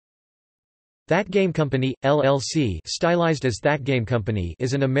Thatgamecompany, LLC, stylized as Thatgamecompany,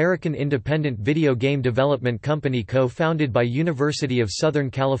 is an American independent video game development company co-founded by University of Southern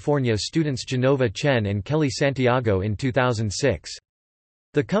California students Genova Chen and Kelly Santiago in 2006.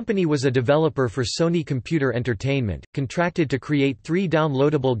 The company was a developer for Sony Computer Entertainment, contracted to create 3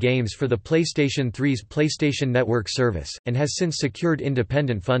 downloadable games for the PlayStation 3's PlayStation Network service, and has since secured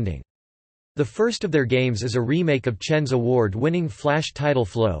independent funding. The first of their games is a remake of Chen's award-winning Flash title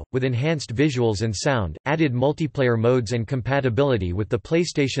Flow, with enhanced visuals and sound, added multiplayer modes and compatibility with the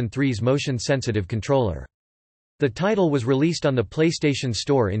PlayStation 3's motion-sensitive controller. The title was released on the PlayStation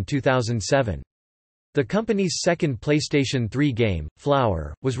Store in 2007. The company's second PlayStation 3 game,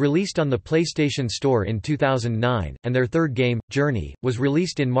 Flower, was released on the PlayStation Store in 2009, and their third game, Journey, was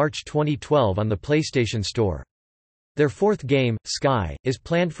released in March 2012 on the PlayStation Store. Their fourth game, Sky, is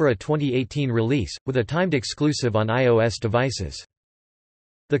planned for a 2018 release, with a timed exclusive on iOS devices.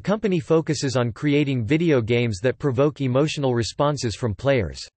 The company focuses on creating video games that provoke emotional responses from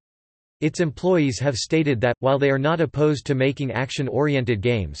players. Its employees have stated that, while they are not opposed to making action-oriented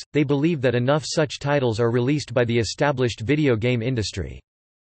games, they believe that enough such titles are released by the established video game industry.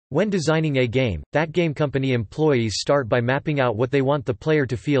 When designing a game, Thatgamecompany employees start by mapping out what they want the player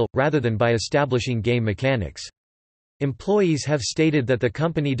to feel, rather than by establishing game mechanics. Employees have stated that the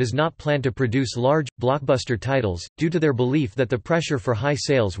company does not plan to produce large, blockbuster titles, due to their belief that the pressure for high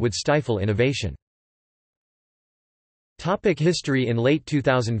sales would stifle innovation. History. In late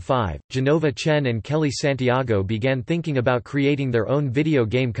 2005, Genova Chen and Kelly Santiago began thinking about creating their own video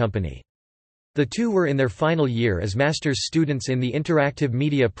game company. The two were in their final year as master's students in the Interactive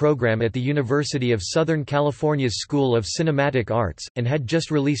Media program at the University of Southern California's School of Cinematic Arts, and had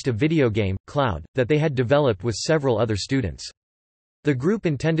just released a video game, Cloud, that they had developed with several other students. The group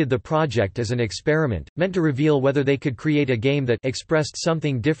intended the project as an experiment, meant to reveal whether they could create a game that expressed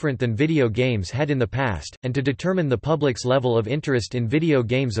something different than video games had in the past, and to determine the public's level of interest in video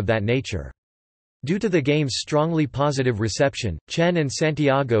games of that nature. Due to the game's strongly positive reception, Chen and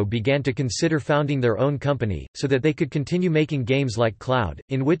Santiago began to consider founding their own company, so that they could continue making games like Cloud,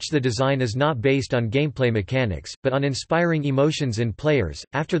 in which the design is not based on gameplay mechanics, but on inspiring emotions in players.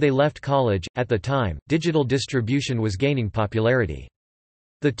 After they left college, at the time, digital distribution was gaining popularity.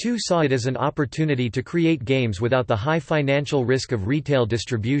 The two saw it as an opportunity to create games without the high financial risk of retail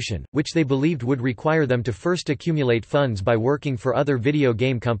distribution, which they believed would require them to first accumulate funds by working for other video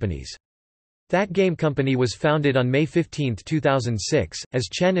game companies. Thatgamecompany was founded on May 15, 2006, as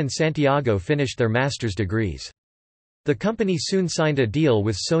Chen and Santiago finished their master's degrees. The company soon signed a deal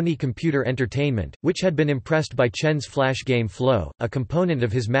with Sony Computer Entertainment, which had been impressed by Chen's Flash game Flow, a component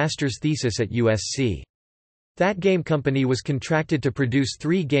of his master's thesis at USC. Thatgamecompany was contracted to produce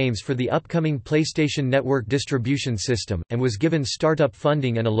 3 games for the upcoming PlayStation Network distribution system, and was given startup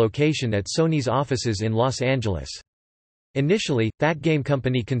funding and a location at Sony's offices in Los Angeles. Initially,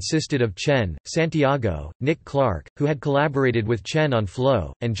 Thatgamecompany consisted of Chen, Santiago, Nick Clark, who had collaborated with Chen on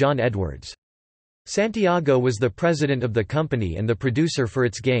Flow, and John Edwards. Santiago was the president of the company and the producer for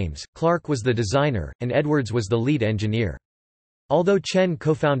its games, Clark was the designer, and Edwards was the lead engineer. Although Chen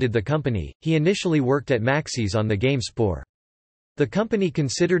co-founded the company, he initially worked at Maxis on the game Spore. The company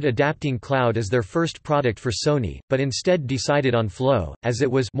considered adapting Cloud as their first product for Sony, but instead decided on Flow, as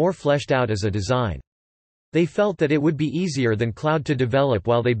it was more fleshed out as a design. They felt that it would be easier than Cloud to develop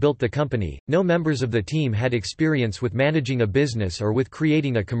while they built the company. No members of the team had experience with managing a business or with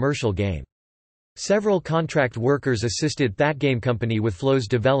creating a commercial game. Several contract workers assisted Thatgamecompany with Flow's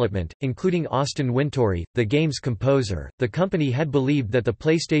development, including Austin Wintory, the game's composer. The company had believed that the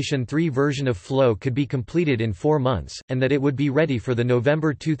PlayStation 3 version of Flow could be completed in 4 months, and that it would be ready for the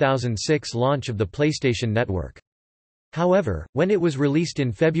November 2006 launch of the PlayStation Network. However, when it was released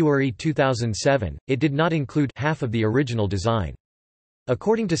in February 2007, it did not include half of the original design.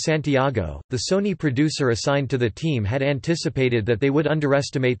 According to Santiago, the Sony producer assigned to the team had anticipated that they would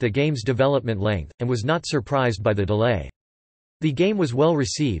underestimate the game's development length, and was not surprised by the delay. The game was well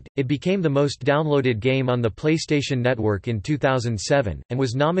received, it became the most downloaded game on the PlayStation Network in 2007, and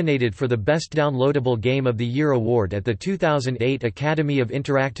was nominated for the Best Downloadable Game of the Year award at the 2008 Academy of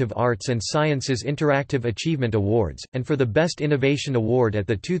Interactive Arts and Sciences Interactive Achievement Awards, and for the Best Innovation Award at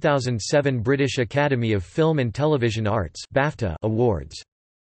the 2007 British Academy of Film and Television Arts (BAFTA) Awards.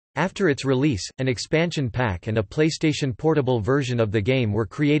 After its release, an expansion pack and a PlayStation Portable version of the game were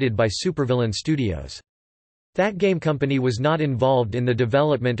created by Supervillain Studios. Thatgamecompany was not involved in the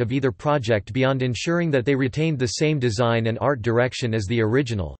development of either project beyond ensuring that they retained the same design and art direction as the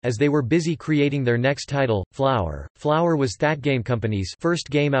original, as they were busy creating their next title, Flower. Flower was Thatgamecompany's first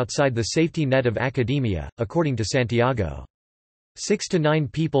game outside the safety net of academia, according to Santiago. 6 to 9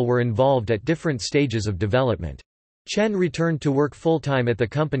 people were involved at different stages of development. Chen returned to work full-time at the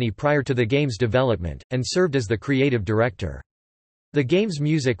company prior to the game's development, and served as the creative director. The game's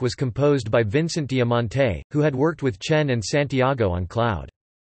music was composed by Vincent Diamante, who had worked with Chen and Santiago on Cloud.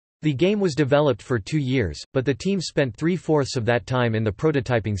 The game was developed for 2 years, but the team spent 3/4 of that time in the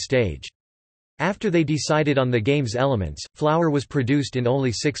prototyping stage. After they decided on the game's elements, Flower was produced in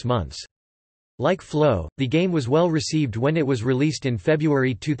only 6 months. Like Flow, the game was well received when it was released in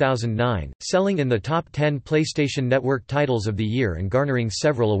February 2009, selling in the top 10 PlayStation Network titles of the year and garnering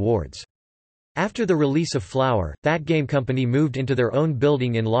several awards. After the release of Flower, Thatgamecompany moved into their own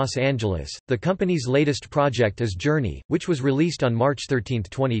building in Los Angeles. The company's latest project is Journey, which was released on March 13,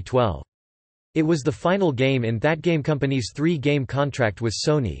 2012. It was the final game in Thatgamecompany's 3-game contract with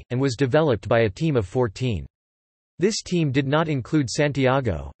Sony, and was developed by a team of 14. This team did not include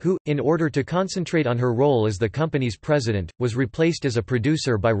Santiago, who, in order to concentrate on her role as the company's president, was replaced as a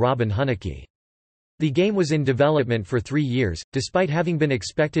producer by Robin Hunicke. The game was in development for 3 years, despite having been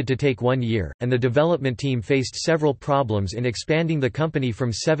expected to take 1 year, and the development team faced several problems in expanding the company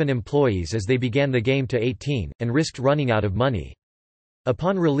from 7 employees as they began the game to 18, and risked running out of money.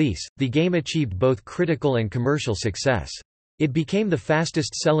 Upon release, the game achieved both critical and commercial success. It became the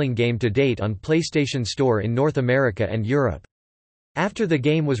fastest-selling game to date on PlayStation Store in North America and Europe. After the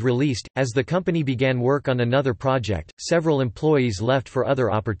game was released, as the company began work on another project, several employees left for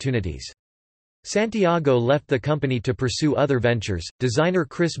other opportunities. Santiago left the company to pursue other ventures, designer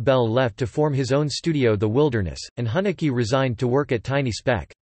Chris Bell left to form his own studio The Wilderness, and Hunicke resigned to work at Tiny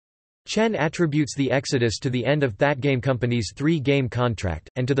Speck. Chen attributes the exodus to the end of Thatgamecompany's 3-game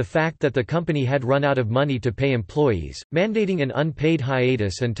contract, and to the fact that the company had run out of money to pay employees, mandating an unpaid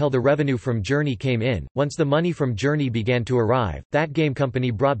hiatus until the revenue from Journey came in. Once the money from Journey began to arrive,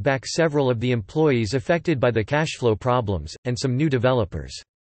 Thatgamecompany brought back several of the employees affected by the cash flow problems, and some new developers.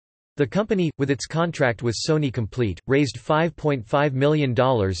 The company, with its contract with Sony complete, raised $5.5 million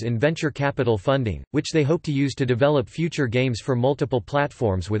in venture capital funding, which they hope to use to develop future games for multiple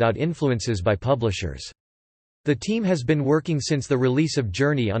platforms without influences by publishers. The team has been working since the release of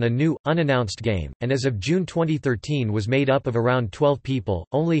Journey on a new, unannounced game, and as of June 2013 was made up of around 12 people,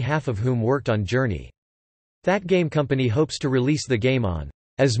 only half of whom worked on Journey. Thatgamecompany hopes to release the game on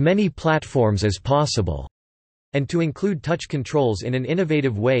as many platforms as possible, and to include touch controls in an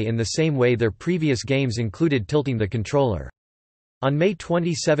innovative way in the same way their previous games included tilting the controller. On May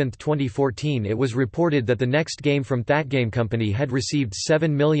 27, 2014 it was reported that the next game from Thatgamecompany had received $7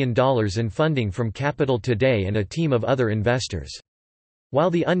 million in funding from Capital Today and a team of other investors. While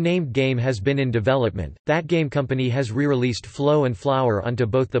the unnamed game has been in development, Thatgamecompany has re-released Flow and Flower onto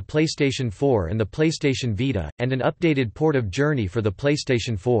both the PlayStation 4 and the PlayStation Vita, and an updated port of Journey for the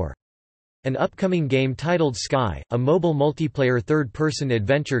PlayStation 4. An upcoming game titled Sky, a mobile multiplayer third-person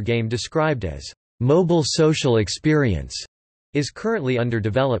adventure game described as mobile social experience, is currently under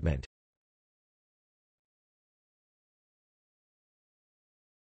development.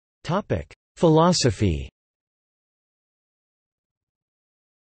 Topic: Philosophy.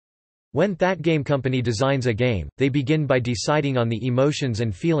 When Thatgamecompany designs a game, they begin by deciding on the emotions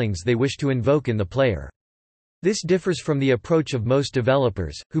and feelings they wish to invoke in the player. This differs from the approach of most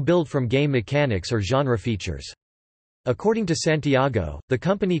developers, who build from game mechanics or genre features. According to Santiago, the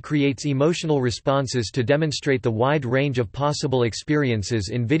company creates emotional responses to demonstrate the wide range of possible experiences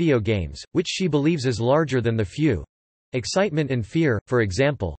in video games, which she believes is larger than the few—excitement and fear, for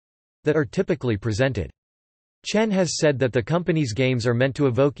example—that are typically presented. Chen has said that the company's games are meant to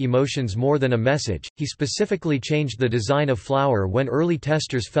evoke emotions more than a message. He specifically changed the design of Flower when early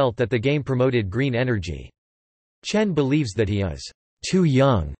testers felt that the game promoted green energy. Chen believes that he is too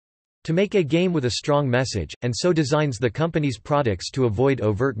young to make a game with a strong message, and so designs the company's products to avoid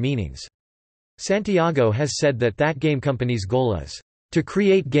overt meanings. Santiago has said that Thatgamecompany's goal is to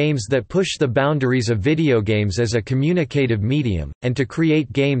create games that push the boundaries of video games as a communicative medium, and to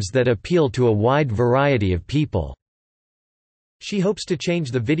create games that appeal to a wide variety of people. She hopes to change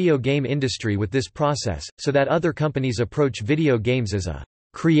the video game industry with this process, so that other companies approach video games as a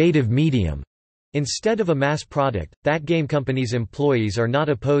creative medium instead of a mass product. Thatgamecompany's employees are not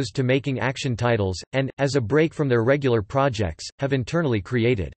opposed to making action titles, and, as a break from their regular projects, have internally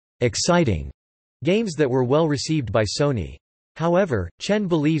created exciting games that were well received by Sony. However, Chen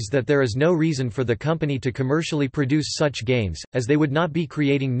believes that there is no reason for the company to commercially produce such games, as they would not be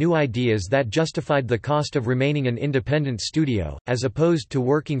creating new ideas that justified the cost of remaining an independent studio, as opposed to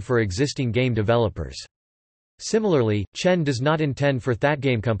working for existing game developers. Similarly, Chen does not intend for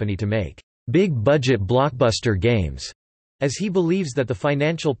Thatgamecompany to make big-budget blockbuster games, as he believes that the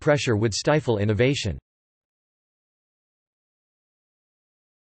financial pressure would stifle innovation.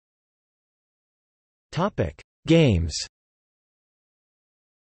 Games.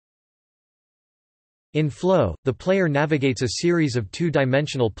 In Flow, the player navigates a series of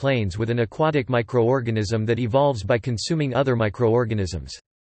two-dimensional planes with an aquatic microorganism that evolves by consuming other microorganisms.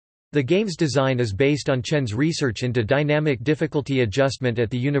 The game's design is based on Chen's research into dynamic difficulty adjustment at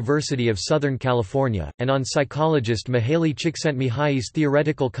the University of Southern California, and on psychologist Mihaly Csikszentmihalyi's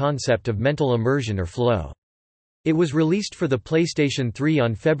theoretical concept of mental immersion or flow. It was released for the PlayStation 3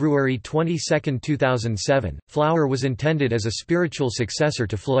 on February 22, 2007. Flower was intended as a spiritual successor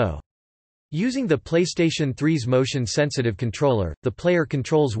to Flow. Using the PlayStation 3's motion-sensitive controller, the player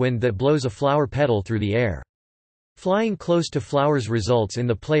controls wind that blows a flower petal through the air. Flying close to flowers results in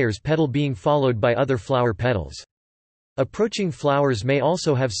the player's petal being followed by other flower petals. Approaching flowers may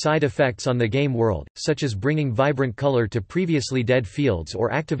also have side effects on the game world, such as bringing vibrant color to previously dead fields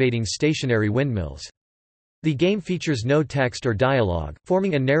or activating stationary windmills. The game features no text or dialogue,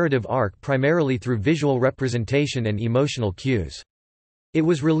 forming a narrative arc primarily through visual representation and emotional cues. It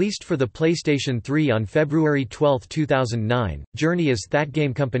was released for the PlayStation 3 on February 12, 2009. Journey is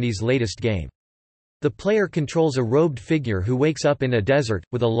Thatgamecompany's latest game. The player controls a robed figure who wakes up in a desert,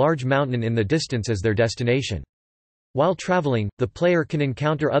 with a large mountain in the distance as their destination. While traveling, the player can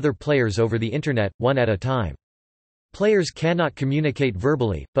encounter other players over the Internet, one at a time. Players cannot communicate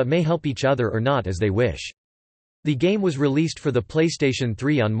verbally, but may help each other or not as they wish. The game was released for the PlayStation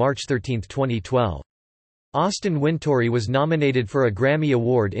 3 on March 13, 2012. Austin Wintory was nominated for a Grammy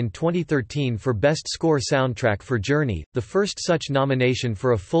Award in 2013 for Best Score Soundtrack for Journey, the first such nomination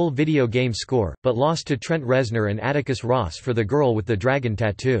for a full video game score, but lost to Trent Reznor and Atticus Ross for The Girl with the Dragon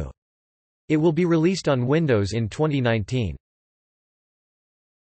Tattoo. It will be released on Windows in 2019.